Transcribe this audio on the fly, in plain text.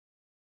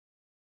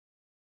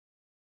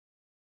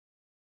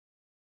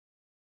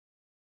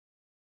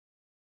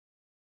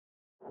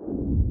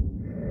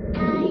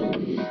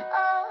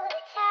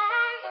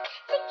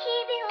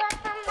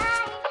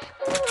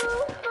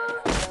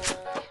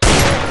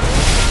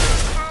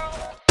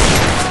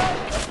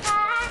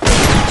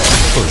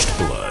First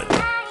blood.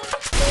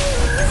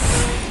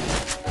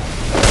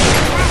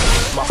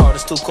 My heart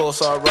is too cold,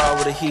 so I ride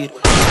with a heater.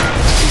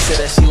 She said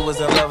that she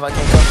was in love, I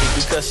can't cuff it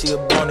because she a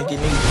born to get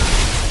needed.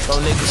 No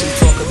niggas who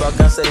talk about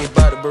guns say they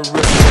bout it, but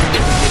really them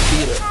niggas get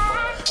beat up.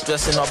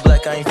 Dressing all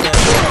black, I ain't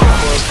fancy,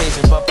 for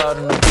occasion, pop out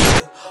in the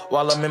beater.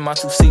 While I'm in my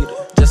two-seater,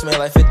 just made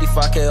like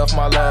 55K off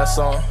my last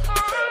song.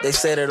 They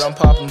say that I'm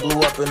popping,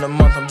 blew up in a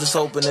month, I'm just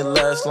hoping it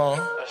lasts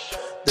long.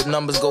 The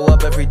numbers go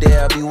up every day,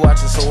 I be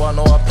watching, so I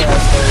know I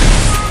pass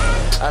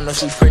those. I know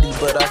she pretty,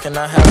 but I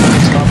cannot have her,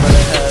 cause my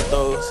brother had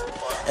those.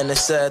 And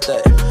it's sad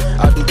that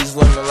I do these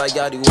women like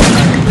y'all do when I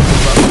do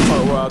about the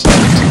part where I go.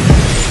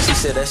 She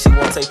said that she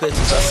won't take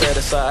pictures, I said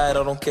it's alright,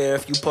 I don't care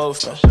if you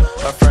post them.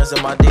 My friends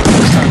and my DMs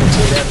was trying to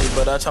get at me,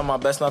 but I try my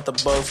best not to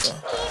boast them.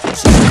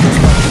 She said this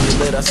might be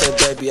lit, I said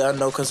baby I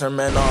know cause her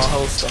man on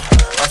host them.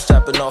 I'm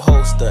strapping no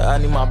holster, I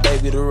need my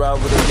baby to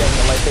ride with a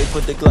youngin' like they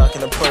put the Glock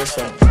in a purse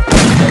on me.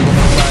 They when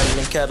I'm riding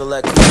in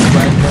Cadillac,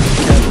 riding in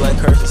the Cadillac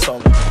curses on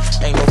me.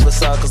 Ain't no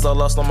facade cause I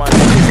lost all my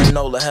niggas and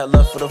Nola had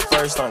left for the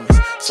first homies.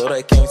 So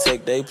they can't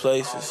take their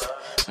places.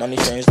 Money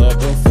changed all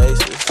blue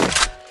faces.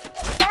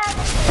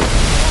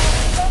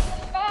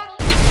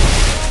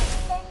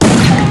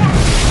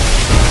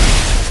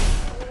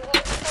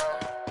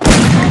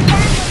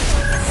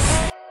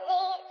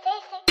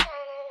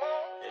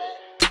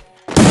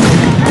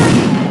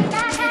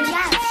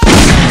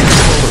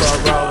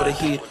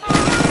 She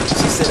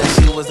said that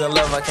she was in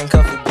love, I can't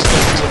cuff it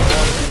because she was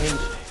born to be needed.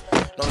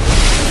 No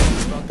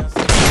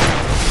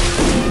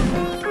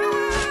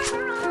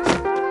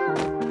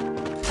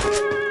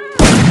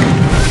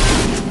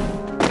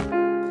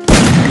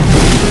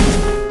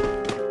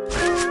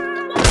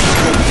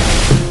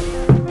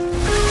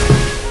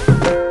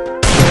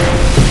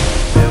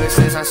ever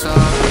since I saw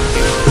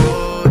your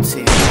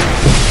routine,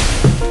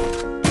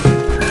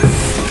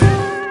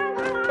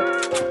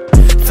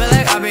 feel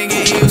like I've been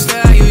getting used to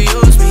how you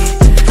use me.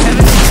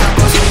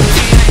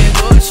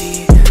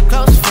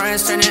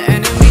 Turning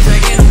enemies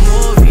like in a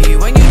movie.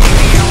 When you need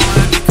me, I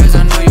want it because I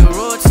know you're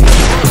routine.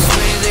 Most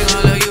swings, they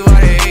gon' love you how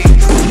they hate.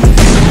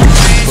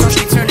 So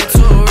she turned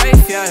into a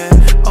wraith,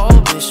 yeah.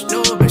 Old bitch,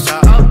 new bitch, I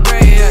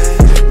upgrade,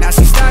 yeah. Now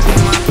she stuck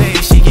in my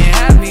page, she can't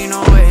have me no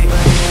way.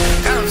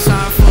 Got no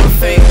time for a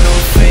fake, no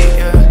fake,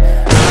 yeah.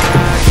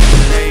 I can't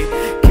relate,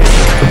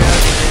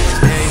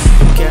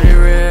 kept it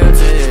real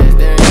to this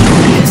day.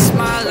 It's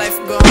my life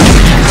going on.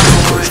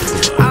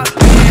 I've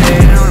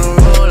been on the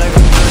road like a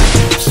gun.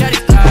 Shut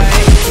it like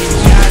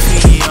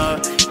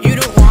you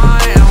the one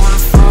I wanna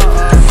fall,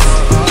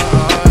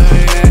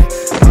 yeah.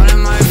 All on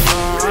my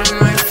phone,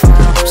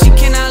 she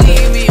cannot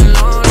leave me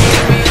alone,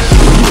 yeah.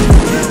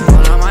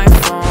 All on my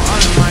phone,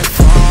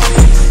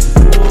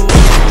 ooh,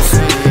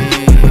 sweet,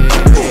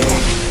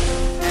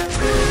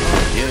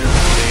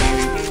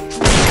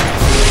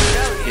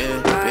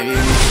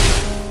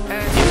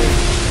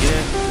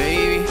 yeah,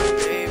 baby,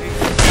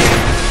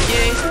 yeah,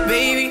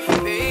 baby,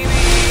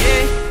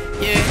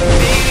 yeah,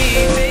 baby,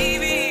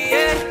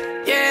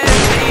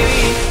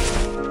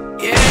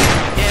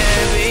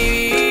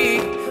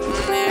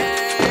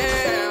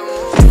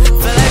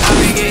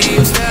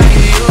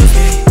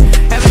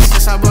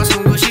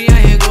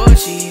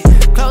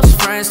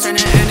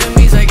 turning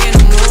enemies like in a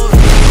movie.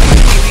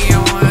 Baby, I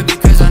want it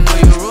because I know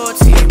you're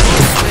routine.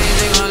 Most ways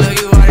they gon' love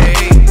you how they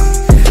hate.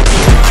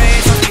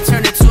 So she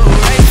turned into a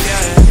wraith,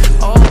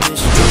 yeah. Old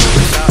bitch, new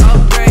bitch, I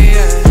upgrade,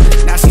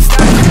 yeah. Now she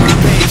stuck in my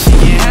page, she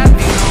can't have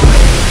me no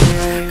way.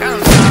 Got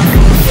no time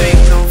for a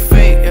fake, no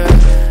fake, yeah.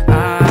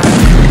 I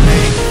can't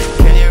relate,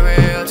 kept it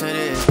real to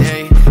this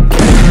day.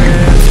 Kept it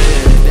real to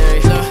this day.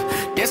 Look,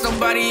 there's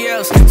nobody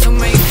else. So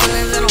many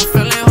feelings that I'm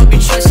feeling, hope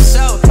you trust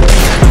yourself.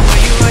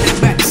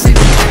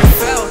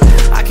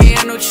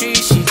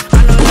 Cheesy.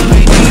 I know love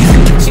ain't easy.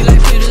 She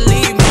like you to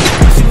leave me.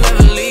 Don't you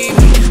ever leave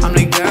me. I'm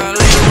like, girl,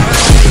 like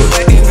you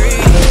acting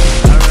greedy.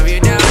 I rub you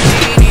down,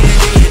 genie, then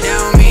do you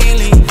down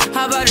meanly.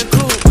 How about a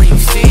coupe when you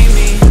see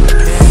me?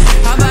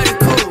 How about a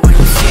coupe when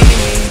you see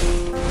me?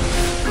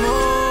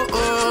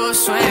 Mood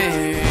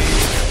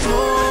swings,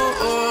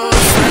 mood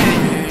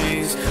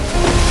swings.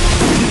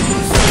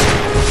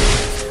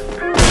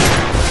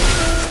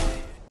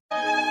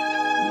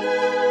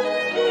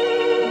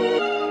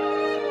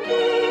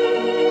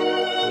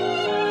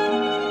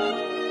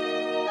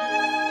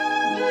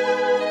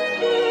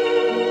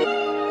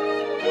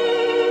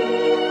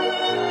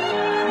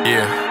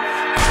 Yeah,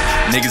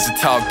 niggas will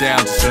talk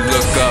down just to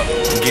look up.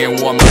 Getting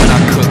warmer when I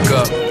cook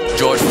up.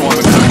 George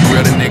Foreman couldn't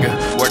grill the nigga.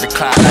 Work the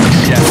clock like a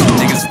chef.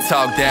 Niggas will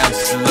talk down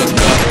just to look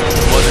up.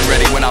 Wasn't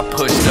ready when I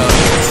pushed up.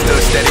 Stood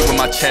steady with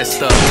my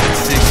chest up.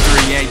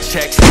 6'3" ain't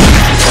checked.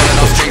 Pulling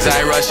no strings,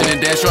 I ain't rushing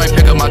and dance. Sure ain't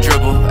pick up my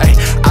dribble. Ay,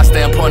 I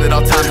stay on point at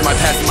all times. Might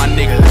pass to my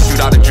nigga.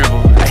 Shoot out a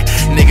dribble. Ay,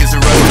 niggas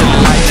are rush to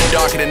the light in the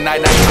dark of the night.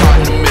 Now you caught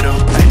in the middle.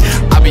 Ay,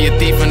 I be a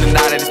thief in the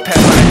night. I just pass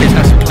by that bitch.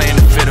 Now she playing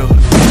the fiddle.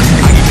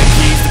 I give the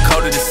keys, the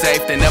code of the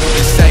safe. They never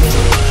been safe.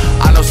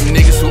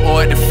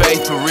 swore it to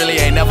faith, but really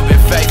ain't never been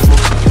faithful.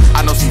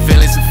 I know some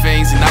villains and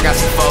fiends, and I got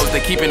some foes, they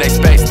keeping their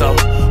space though.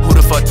 Who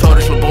the fuck told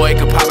us little boy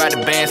could pop out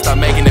the band, start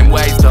making them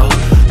waves though?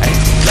 Ay,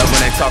 love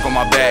when they talk on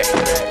my back,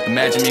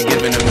 imagine me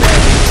giving them that.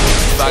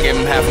 If I give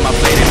them half of my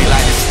plate, they be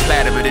like, this is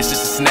platter, but it's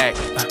just a snack.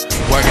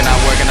 Working, I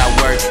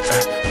work,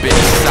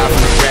 business aside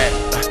from the rap.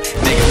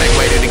 Niggas make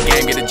way to the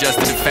game, get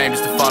adjusted to fame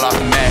just to fall off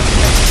the mat.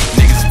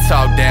 Niggas to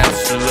talk down,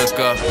 just to look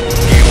up.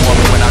 Get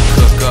warmer when I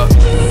cook up.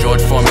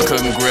 George Foreman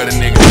couldn't grill the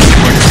niggas,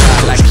 working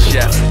hard like a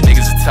chef.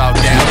 Niggas to talk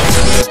down, just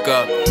to look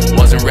up.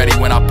 Wasn't ready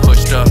when I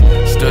pushed up,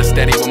 stood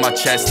steady with my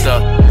chest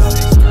up.